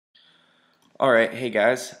Alright, hey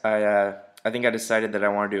guys, I think I decided that I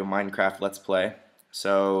want to do a Minecraft Let's Play.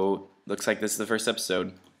 So, looks like this is the first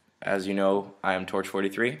episode. As you know, I am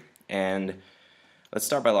Torch43, and let's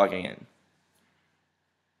start by logging in.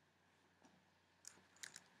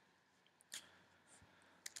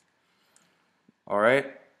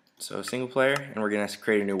 Alright, so single player, and we're going to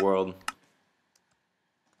create a new world.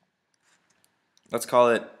 Let's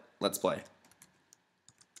call it Let's Play.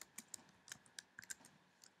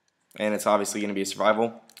 And it's obviously going to be a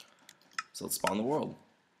survival, so let's spawn the world.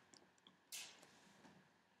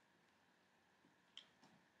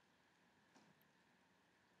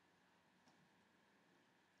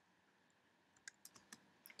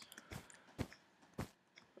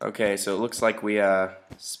 Okay, so it looks like we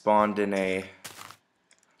spawned in I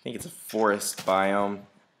think it's a forest biome.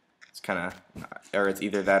 It's kind of, or it's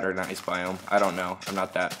either that or an ice biome. I don't know. I'm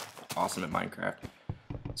not that awesome at Minecraft.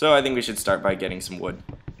 So I think we should start by getting some wood.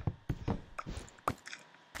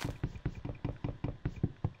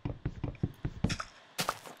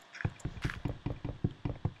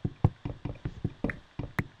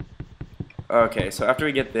 Okay, so after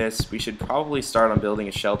we get this, we should probably start on building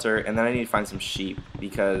a shelter, and then I need to find some sheep,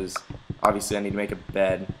 because obviously I need to make a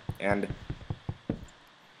bed, and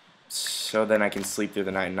so then I can sleep through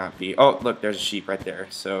the night and not be... Oh, look, there's a sheep right there,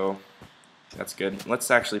 so that's good.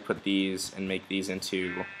 Let's actually put these and make these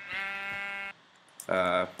into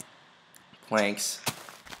planks.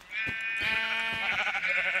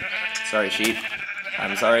 Sorry, sheep.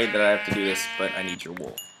 I'm sorry that I have to do this, but I need your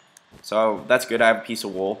wool. So that's good, I have a piece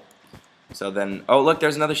of wool. So then, oh look,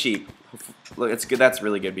 there's another sheep. Look, it's good. That's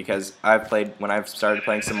really good because when I've started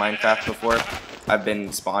playing some Minecraft before, I've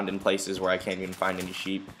been spawned in places where I can't even find any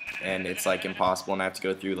sheep, and it's like impossible, and I have to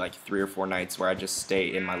go through like 3 or 4 nights where I just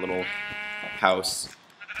stay in my little house.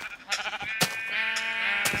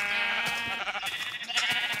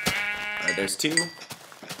 Alright, there's 2.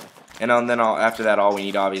 And then after that, all we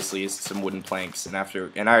need obviously is some wooden planks, and I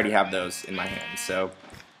already have those in my hand, so.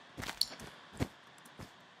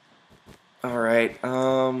 Alright,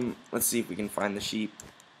 let's see if we can find the sheep.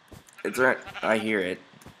 It's right, I hear it.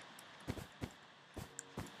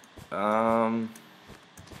 Alright,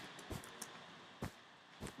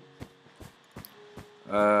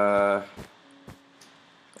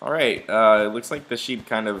 it looks like the sheep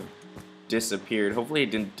kind of disappeared. Hopefully it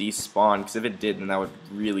didn't despawn, because if it did, then that would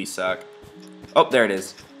really suck. Oh, there it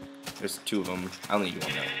is. There's 2 of them. I only need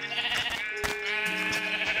 1 though.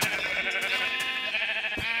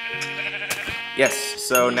 Yes,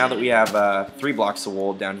 so now that we have 3 blocks of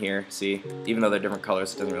wool down here, see, even though they're different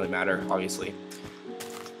colors, it doesn't really matter, obviously.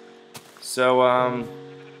 So,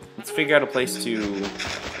 let's figure out a place to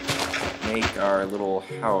make our little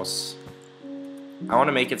house. I want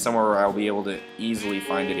to make it somewhere where I'll be able to easily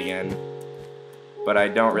find it again, but I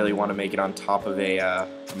don't really want to make it on top of a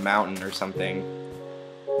mountain or something.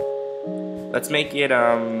 Let's make it,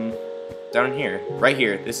 down here, right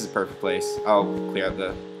here. This is a perfect place. I'll clear out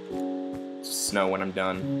the snow when I'm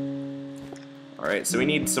done. Alright, so we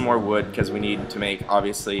need some more wood because we need to make,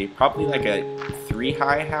 obviously, probably like a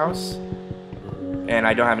 3-high house. And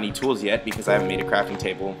I don't have any tools yet because I haven't made a crafting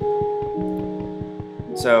table.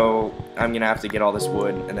 So I'm gonna have to get all this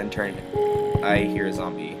wood and then turn it. I hear a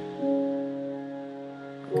zombie.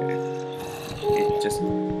 Okay. It just...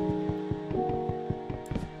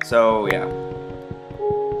 So, yeah.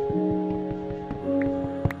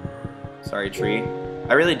 Sorry, tree.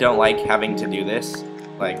 I really don't like having to do this,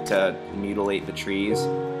 like to mutilate the trees,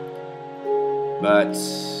 but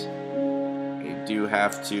I do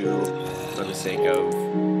have to for the sake of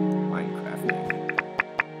Minecrafting.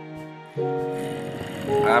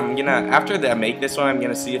 I'm gonna, after I make this one, I'm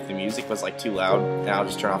gonna see if the music was like too loud, and I'll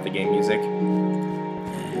just turn off the game music.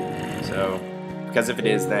 So, because if it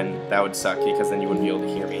is, then that would suck, because then you wouldn't be able to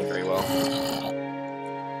hear me very well.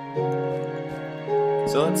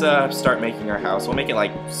 So let's start making our house. We'll make it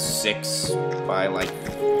like 6 by like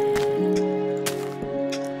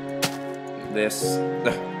this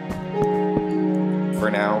for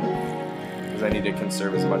now, because I need to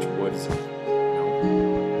conserve as much wood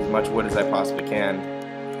as I possibly can,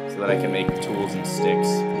 so that I can make tools and sticks.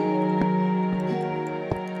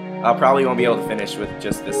 I probably won't be able to finish with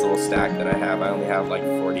just this little stack that I have. I only have like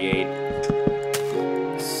 48.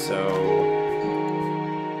 So.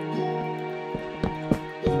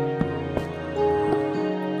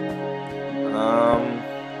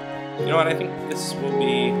 You know what, I think this will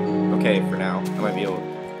be okay for now. I might be able,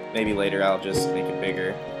 maybe later I'll just make it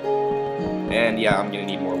bigger. And yeah, I'm gonna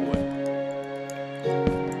need more wood.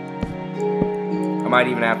 I might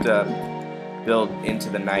even have to build into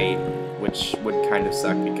the night, which would kind of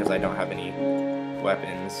suck because I don't have any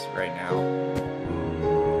weapons right now.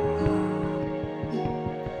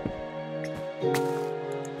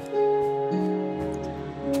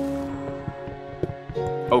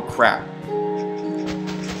 Oh crap.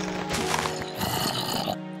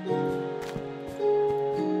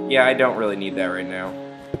 Yeah, I don't really need that right now.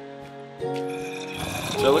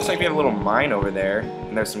 So it looks like we have a little mine over there,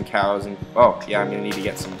 and there's some cows, and oh yeah, I'm gonna need to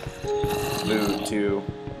get some food too.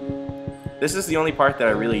 This is the only part that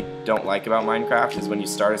I really don't like about Minecraft, is when you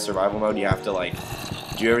start a survival mode, you have to like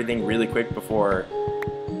do everything really quick before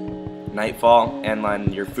nightfall, and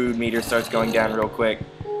then your food meter starts going down real quick,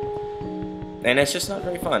 and it's just not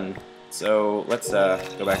very fun. So let's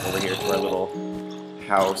go back over here to our little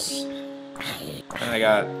house. And I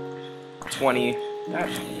got 20. That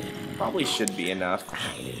probably should be enough.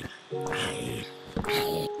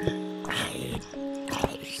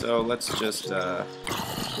 So let's just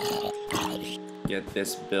get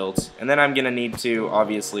this built. And then I'm gonna need to,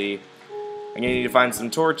 obviously, I'm gonna need to find some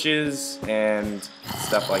torches and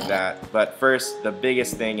stuff like that. But first, the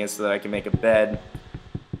biggest thing is so that I can make a bed,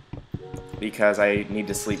 because I need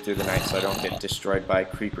to sleep through the night so I don't get destroyed by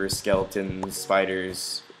creepers, skeletons,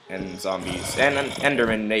 spiders, and zombies, and an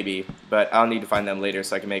enderman maybe, but I'll need to find them later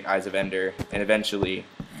so I can make Eyes of Ender and eventually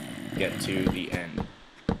get to the end.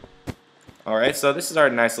 Alright, so this is our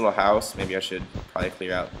nice little house. Maybe I should probably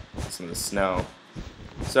clear out some of the snow.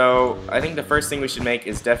 So I think the first thing we should make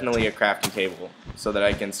is definitely a crafting table, so that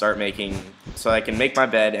I can start making, so I can make my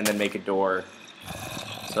bed and then make a door.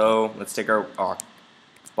 So let's take our, oh,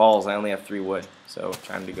 balls, I only have 3 wood, so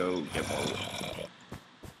time to go get more wood.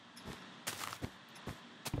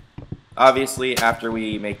 Obviously, after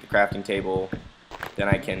we make the crafting table, then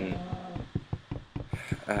I can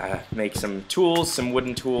make some tools, some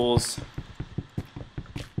wooden tools.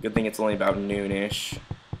 Good thing it's only about noonish.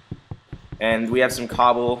 And we have some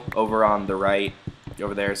cobble over on the right,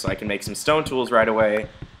 over there, so I can make some stone tools right away,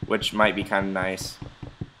 which might be kind of nice.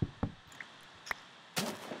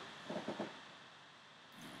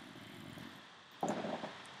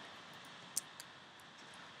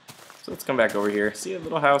 So let's come back over here. See a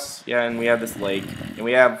little house? Yeah, and we have this lake. And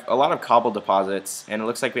we have a lot of cobble deposits, and it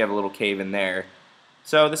looks like we have a little cave in there.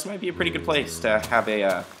 So this might be a pretty good place to have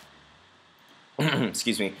a,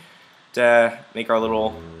 excuse me, to make our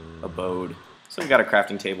little abode. So we've got a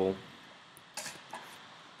crafting table.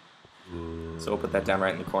 So we'll put that down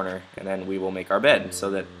right in the corner, and then we will make our bed, so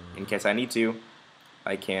that in case I need to,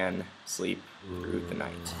 I can sleep through the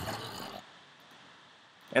night.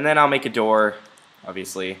 And then I'll make a door,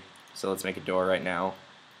 obviously. So let's make a door right now.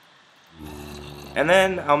 And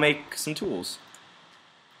then I'll make some tools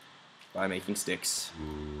by making sticks.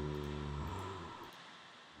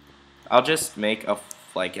 I'll just make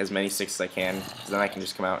like as many sticks as I can, because then I can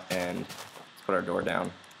just come out and put our door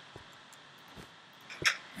down.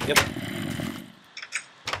 Yep.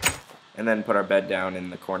 And then put our bed down in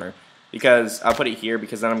the corner, because I'll put it here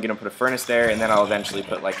because then I'm gonna put a furnace there, and then I'll eventually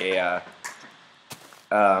put like a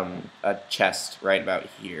chest right about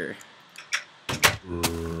here.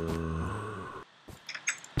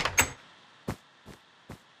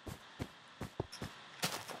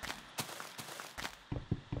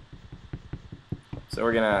 So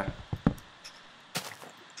we're gonna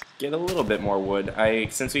get a little bit more wood.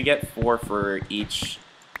 Since we get 4 for each,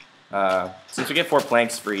 since we get 4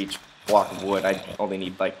 planks for each block of wood, I only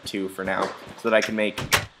need like 2 for now, so that I can make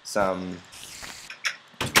some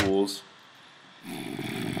tools.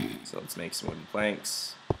 So let's make some wooden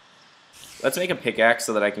planks. Let's make a pickaxe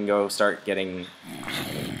so that I can go start getting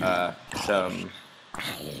some.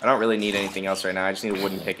 I don't really need anything else right now. I just need a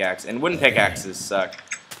wooden pickaxe, and wooden pickaxes suck.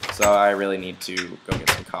 So I really need to go get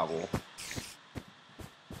some cobble.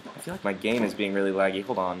 I feel like my game is being really laggy.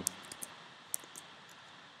 Hold on.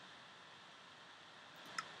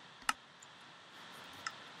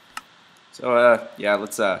 So yeah,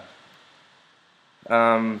 let's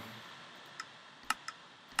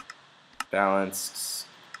balanced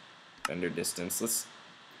render distance. Let's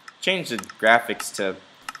change the graphics to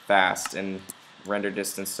fast and render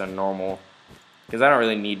distance to normal, because I don't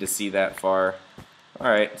really need to see that far.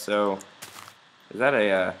 Alright, so is that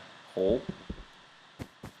a hole?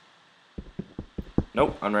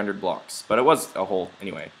 Nope, unrendered blocks, but it was a hole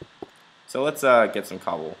anyway. So let's get some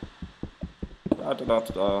cobble.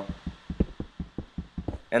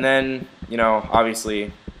 And then, you know,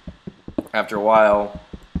 obviously after a while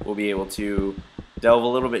we'll be able to delve a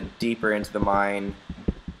little bit deeper into the mine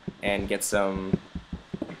and get some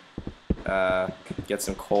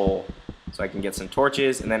coal, so I can get some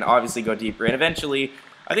torches, and then obviously go deeper. And eventually,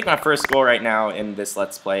 I think my first goal right now in this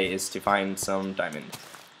Let's Play is to find some diamond.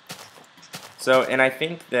 So, and I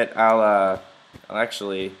think that I'll I'll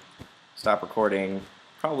actually stop recording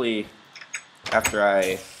probably after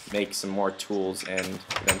I make some more tools and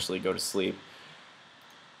eventually go to sleep.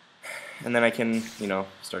 And then I can, you know,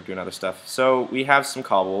 start doing other stuff. So we have some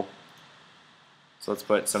cobble. So let's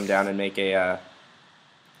put some down and make a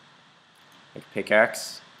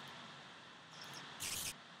pickaxe.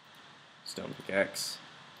 Stone pickaxe.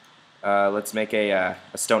 Let's make a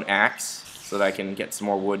stone axe so that I can get some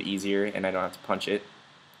more wood easier and I don't have to punch it.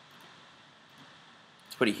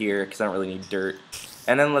 Let's put it here because I don't really need dirt.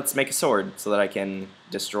 And then let's make a sword so that I can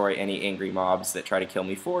destroy any angry mobs that try to kill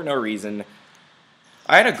me for no reason.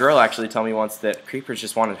 I had a girl actually tell me once that creepers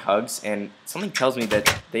just wanted hugs, and something tells me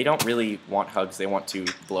that they don't really want hugs, they want to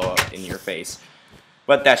blow up in your face.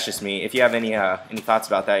 But that's just me. If you have any thoughts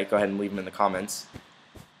about that, go ahead and leave them in the comments.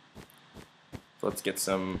 So let's get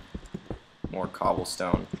some more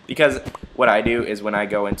cobblestone. Because what I do is when I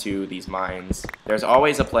go into these mines, there's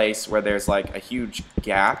always a place where there's like a huge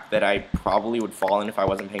gap that I probably would fall in if I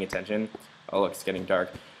wasn't paying attention. Oh look, it's getting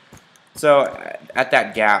dark. So at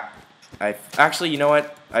that gap, actually, you know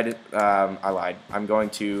what? I lied. I'm going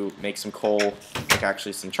to make some coal, make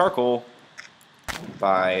actually some charcoal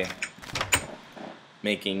by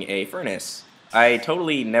making a furnace. I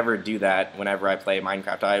totally never do that whenever I play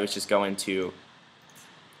Minecraft. I always just go into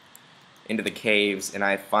the caves and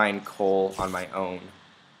I find coal on my own.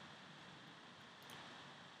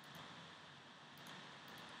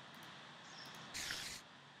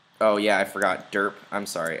 Oh yeah, I forgot. Derp. I'm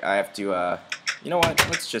sorry. I have to, you know what?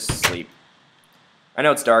 Let's just sleep. I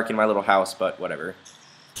know it's dark in my little house, but whatever.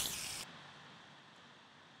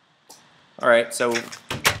 Alright, so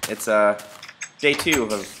it's day 2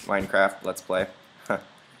 of Minecraft Let's Play.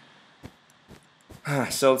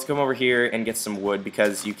 So let's come over here and get some wood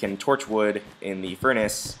because you can torch wood in the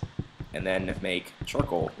furnace and then make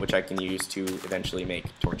charcoal, which I can use to eventually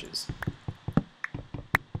make torches.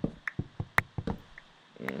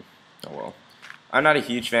 Oh well. I'm not a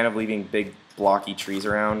huge fan of leaving big blocky trees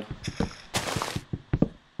around.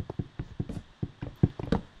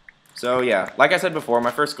 So yeah, like I said before,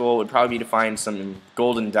 my first goal would probably be to find some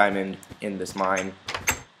golden diamond in this mine.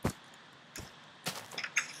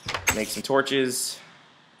 Make some torches,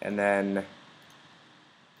 and then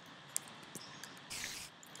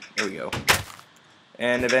there we go.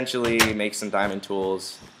 And eventually make some diamond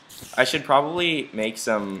tools. I should probably make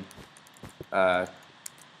some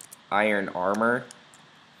iron armor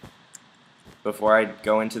before I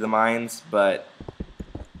go into the mines, but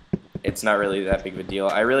it's not really that big of a deal.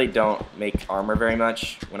 I really don't make armor very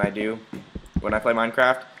much when I play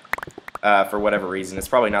Minecraft, for whatever reason. It's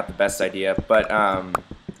probably not the best idea, but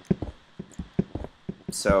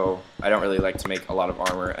so I don't really like to make a lot of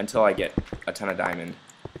armor until I get a ton of diamond.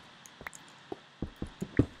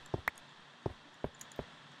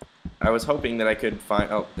 I was hoping that I could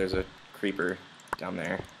find... Oh, there's a creeper down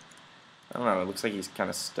there. I don't know, it looks like he's kind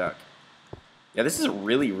of stuck. Yeah, this is a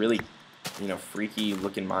really, really, you know, freaky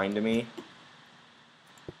looking mine to me.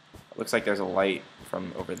 It looks like there's a light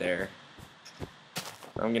from over there.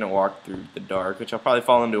 I'm gonna walk through the dark, which I'll probably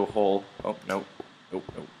fall into a hole. Oh, nope. Nope,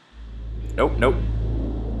 nope. Nope, nope.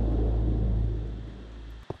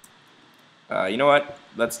 You know what?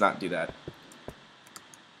 Let's not do that.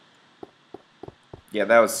 Yeah,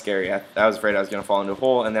 that was scary. I was afraid I was going to fall into a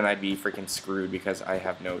hole, and then I'd be freaking screwed because I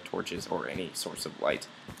have no torches or any source of light.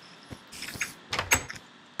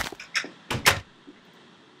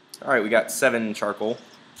 Alright, we got 7 charcoal.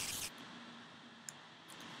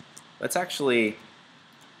 Let's actually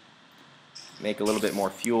make a little bit more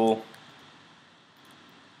fuel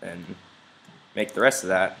and make the rest of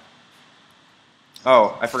that.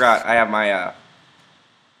 Oh, I forgot. I have my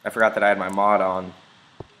I forgot that I had my mod on.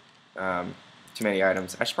 Too many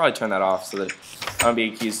items. I should probably turn that off so that I don't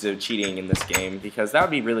be accused of cheating in this game, because that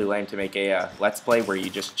would be really lame to make a Let's Play where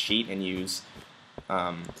you just cheat and use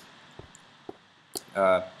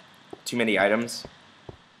too many items.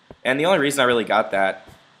 And the only reason I really got that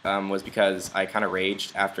was because I kind of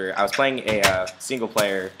raged after I was playing a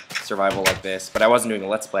single-player survival like this, but I wasn't doing a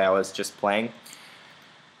Let's Play. I was just playing.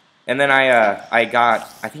 And then I got,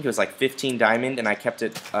 I think it was like 15 diamond, and I kept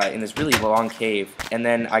it in this really long cave. And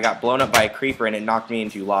then I got blown up by a creeper, and it knocked me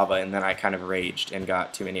into lava, and then I kind of raged and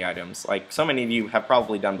got too many items, like so many of you have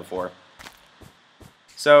probably done before.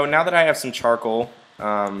 So now that I have some charcoal,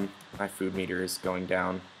 my food meter is going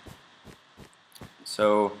down.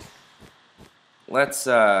 So let's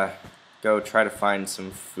go try to find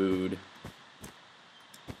some food.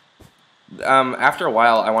 After a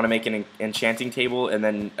while, I want to make an enchanting table and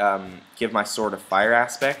then give my sword a fire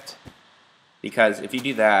aspect, because if you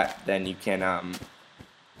do that, then you can,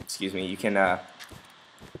 excuse me, you can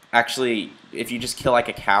actually, if you just kill like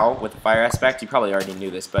a cow with a fire aspect, you probably already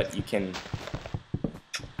knew this, but you can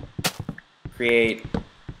create,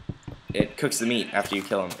 it cooks the meat after you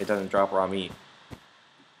kill them. It doesn't drop raw meat.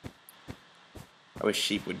 I wish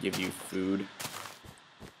sheep would give you food.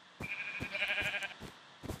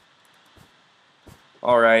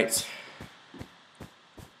 Alright.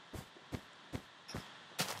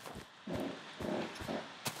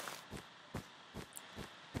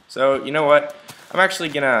 So, you know what? I'm actually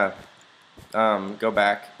gonna go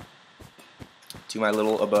back to my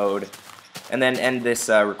little abode and then end this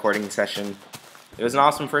recording session. It was an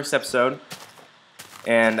awesome first episode,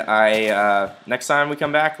 and next time we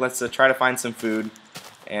come back, let's try to find some food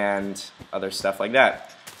and other stuff like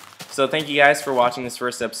that. So thank you guys for watching this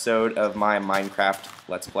first episode of my Minecraft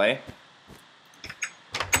Let's Play.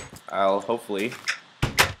 I'll hopefully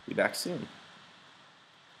be back soon.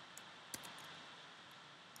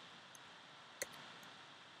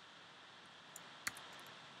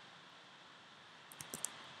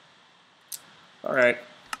 Alright.